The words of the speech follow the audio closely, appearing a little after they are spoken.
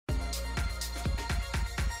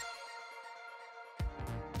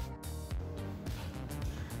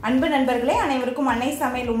அன்பு நண்பர்களே அனைவருக்கும் அன்னை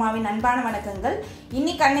சமையல் உமாவின் அன்பான வணக்கங்கள்.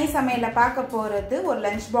 இன்னைக்கு அன்னை சமையல்ல பார்க்க போறது ஒரு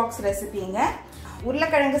லஞ்ச் பாக்ஸ் ரெசிபிங்க.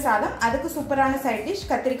 உருளைக்கிழங்கு சாதம், அதுக்கு சூப்பரான சைட் டிஷ்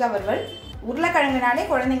கத்திரிக்காய் வறுவல். உருளைக்கிழங்குனாலே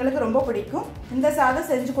குழந்தைங்களுக்கு ரொம்ப பிடிக்கும். இந்த சாதம்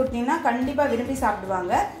செஞ்சு கொடுத்தீங்கன்னா கண்டிப்பா விரும்பி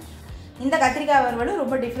சாப்பிடுவாங்க. இந்த கத்திரிக்காய் வறுவல்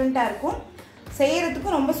ரொம்ப டிஃப்ரெண்டா இருக்கும்,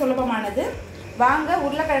 செய்யறதுக்கும் ரொம்ப சுலபமானது. வாங்க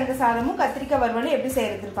உருளைக்கிழங்கு சாதமும் கத்திரிக்காய் வறுவலும் எப்படி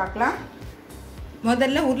செய்யறதுன்னு பார்க்கலாம்.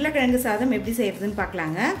 முதல்ல உருளைக்கிழங்கு சாதம் எப்படி செய்யறதுன்னு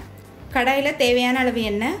பார்க்கலாங்க. கடாயில் தேவையான அளவு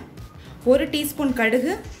எண்ணெய், 1 டீஸ்பூன்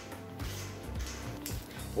கடுகு,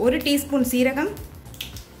 1 டீஸ்பூன் சீரகம்,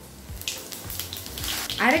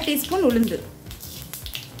 1/2 டீஸ்பூன் உளுந்து,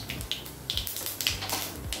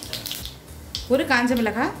 1 காஞ்ச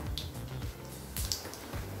மிளகாய்,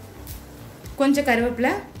 கொஞ்சம்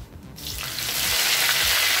கருவேப்பிலை,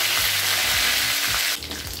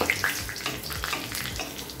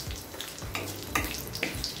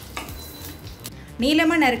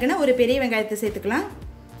 நீளமாக நறுக்குன ஒரு பெரிய வெங்காயத்தை சேர்த்துக்கலாம்.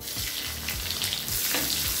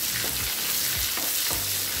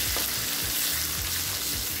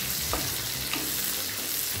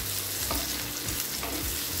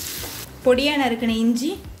 பொடியா நறுக்குன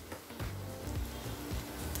இஞ்சி,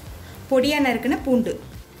 பொடியா நறுக்குன பூண்டு,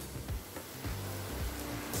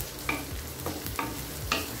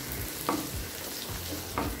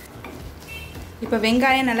 இப்போ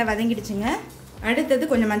வெங்காயம் நல்லா வதங்கிடுச்சுங்க.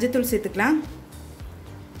 அடுத்தது கொஞ்சம் மஞ்சத்தூள் சேர்த்துக்கலாம்.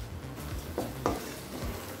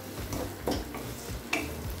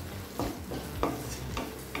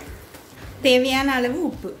 தேவையான அளவு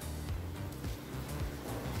உப்பு,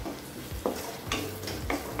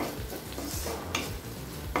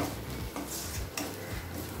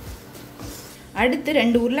 அடுத்து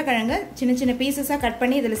 2 உருளைக்கிழங்கு சின்ன சின்ன பீசஸா கட்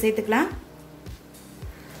பண்ணி இதில் சேர்த்துக்கலாம்.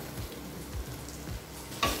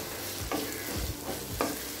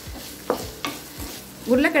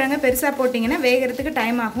 உருளைக்கிழங்கு பெருசா போட்டிங்கன்னா வேகிறதுக்கு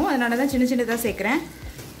டைம் ஆகும், அதனால தான் சின்ன சின்னதாக சேர்க்குறேன்.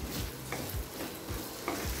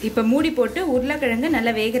 இப்போ மூடி போட்டு உருளைக்கிழங்கு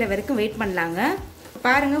நல்லா வேகிற வரைக்கும் வெயிட் பண்ணலாங்க.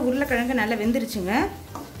 பாருங்கள், உருளைக்கிழங்கு நல்லா வெந்துருச்சுங்க.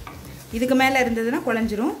 இதுக்கு மேலே இருந்ததுன்னா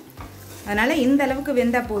குழஞ்சிரும், அதனால் இந்த அளவுக்கு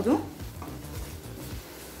வெந்தால் போதும்.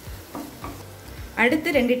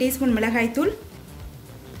 அடுத்து 2 டீஸ்பூன் மிளகாய்த்தூள்,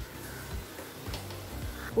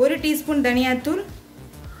 1 டீஸ்பூன் தனியாத்தூள்,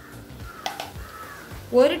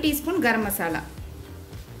 1 டீஸ்பூன் கரம் மசாலா,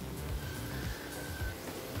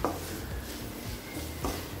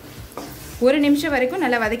 ஒரு நிமிஷம் வரைக்கும்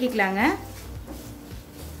நல்லா வதக்கிக்கலாங்க.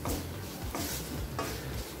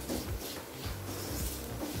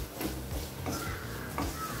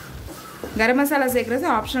 கரம் மசாலா சேர்க்குறது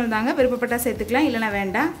ஆப்ஷனல் தாங்க, விருப்பப்பட்டா சேர்த்துக்கலாம், இல்லைனா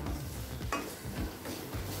வேண்டாம்.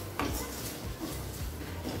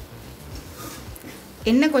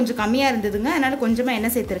 எண்ணெய் கொஞ்சம் கம்மியாக இருந்ததுங்க, அதனால் கொஞ்சமாக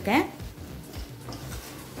எண்ணெய் சேர்த்துருக்கேன்.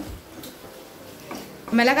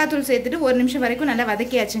 மிளகாத்தூள் சேர்த்துட்டு 1 நிமிஷம் வரைக்கும் நல்லா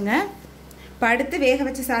வதக்கியாச்சுங்க. இப்போ அடுத்து வேக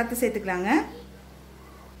வச்சு சாதத்தை சேர்த்துக்கலாங்க.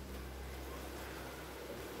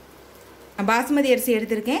 பாஸ்மதி அரிசி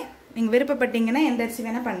எடுத்திருக்கேன், நீங்கள் விருப்பப்பட்டீங்கன்னா எந்த அரிசி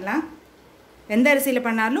வேணால் பண்ணலாம். எந்த அரிசியில்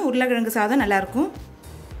பண்ணாலும் உருளைக்கிழங்கு சாதம் நல்லாயிருக்கும்.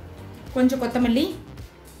 கொஞ்சம் கொத்தமல்லி,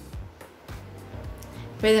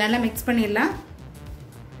 இப்போ இதை நல்லா மிக்ஸ் பண்ணிடலாம்.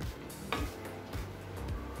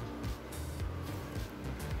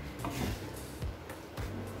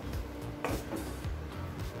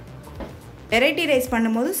 வெரைட்டி ரைஸ்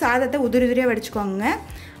பண்ணும்போது சாதத்தை உதிரி உதிரியாக வடிச்சுக்கோங்க,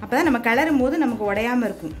 அப்போ தான் நம்ம கிளறும் போது நமக்கு உடையாமல்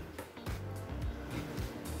இருக்கும்.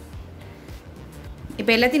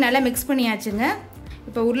 இப்போ எல்லாத்தையும் நல்லா மிக்ஸ் பண்ணியாச்சுங்க.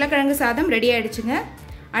 இப்போ உருளைக்கிழங்கு சாதம் ரெடி ஆகிடுச்சுங்க.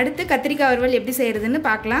 அடுத்து கத்திரிக்காய் வறுவல் எப்படி செய்கிறதுன்னு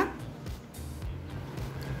பார்க்கலாம்.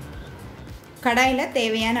 கடாயில்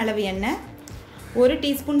தேவையான அளவு எண்ணெய், 1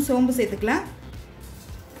 டீஸ்பூன் சோம்பு சேர்த்துக்கலாம்,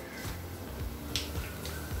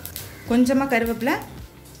 கொஞ்சமாக கருவேப்பிலை,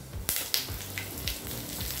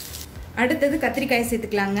 அடுத்தது கத்திரிக்காய்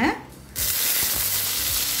சேர்த்துக்கலாங்க.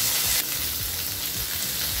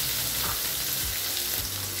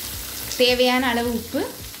 தேவையான அளவு உப்பு,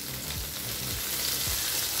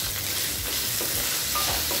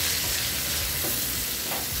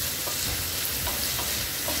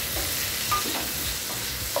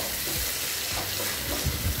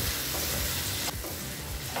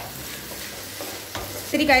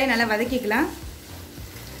 கத்திரிக்காயை நல்லா வதக்கிக்கலாம்.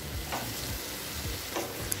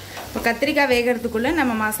 இப்போ கத்திரிக்காய் வேகிறதுக்குள்ளே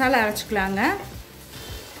நம்ம மசாலா அரைச்சிக்கலாங்க.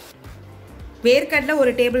 வேர்க்கடலை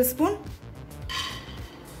 1 டேபிள் ஸ்பூன்,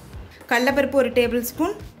 கடலைப்பருப்பு 1 டேபிள்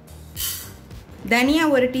ஸ்பூன், தனியா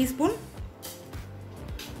 1 டீஸ்பூன்,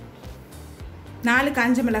 4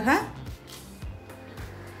 காஞ்ச மிளகாய்,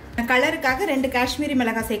 கலருக்காக 2 காஷ்மீரி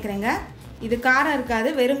மிளகாய் சேர்க்குறேங்க. இது காரம்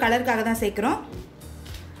இருக்காது, வெறும் கலருக்காக தான் சேர்க்குறோம்.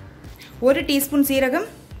 1 டீஸ்பூன் சீரகம்,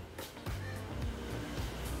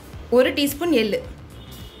 1 டீஸ்பூன் எள்ளு.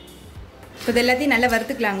 இப்போ இது எல்லாத்தையும் நல்லா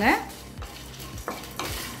வறுத்துக்கலாங்க.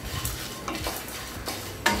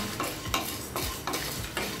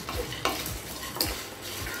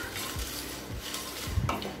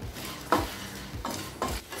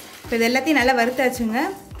 இப்போ இது எல்லாத்தையும் நல்லா வறுத்தாச்சுங்க.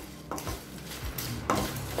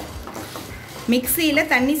 மிக்சியில்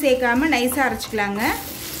தண்ணி சேர்க்காமல் நைஸாக அரைச்சிக்கலாங்க.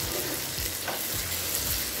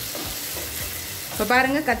 இப்போ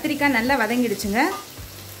பாருங்கள் கத்திரிக்காய் நல்லா வதங்கிடுச்சுங்க.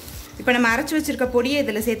 இப்போ நம்ம அரைச்சி வச்சுருக்க பொடியை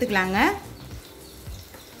இதில் சேர்த்துக்கலாங்க.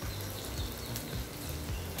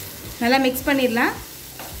 நல்லா மிக்ஸ் பண்ணிடலாம்.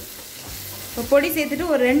 இப்போ பொடி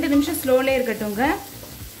சேர்த்துட்டு ஒரு 2 நிமிஷம் ஸ்லோலே இருக்கட்டுங்க.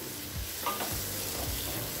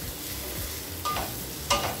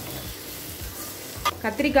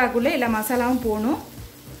 கத்திரிக்காய்க்குள்ளே எல்லா மசாலாவும் போகணும்.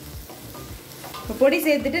 இப்போ பொடி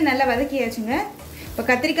சேர்த்துட்டு நல்லா வதக்கியாச்சுங்க. இப்போ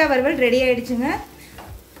கத்திரிக்காய் வறுவல் ரெடி ஆகிடுச்சுங்க.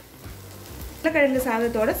 உருளைக்கிழங்கு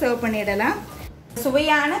சாதத்தோடு சர்வ் பண்ணிடலாம்.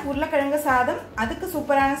 சுவையான உருளைக்கிழங்கு சாதம், அதுக்கு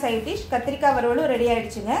சூப்பரான சைட் டிஷ் கத்திரிக்காய் வறுவலும் ரெடி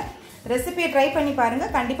ஆகிடுச்சுங்க. ரெசிபியை ட்ரை பண்ணி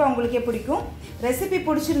பாருங்கள், கண்டிப்பாக உங்களுக்கே பிடிக்கும். ரெசிபி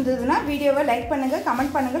பிடிச்சிருந்ததுன்னா வீடியோவை லைக் பண்ணுங்கள்,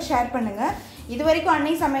 கமெண்ட் பண்ணுங்கள், ஷேர் பண்ணுங்கள். இது வரைக்கும்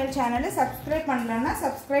அன்னை சமையல் சேனலை சப்ஸ்கிரைப் பண்ணலன்னா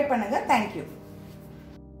சப்ஸ்கிரைப் பண்ணுங்கள். தேங்க்யூ.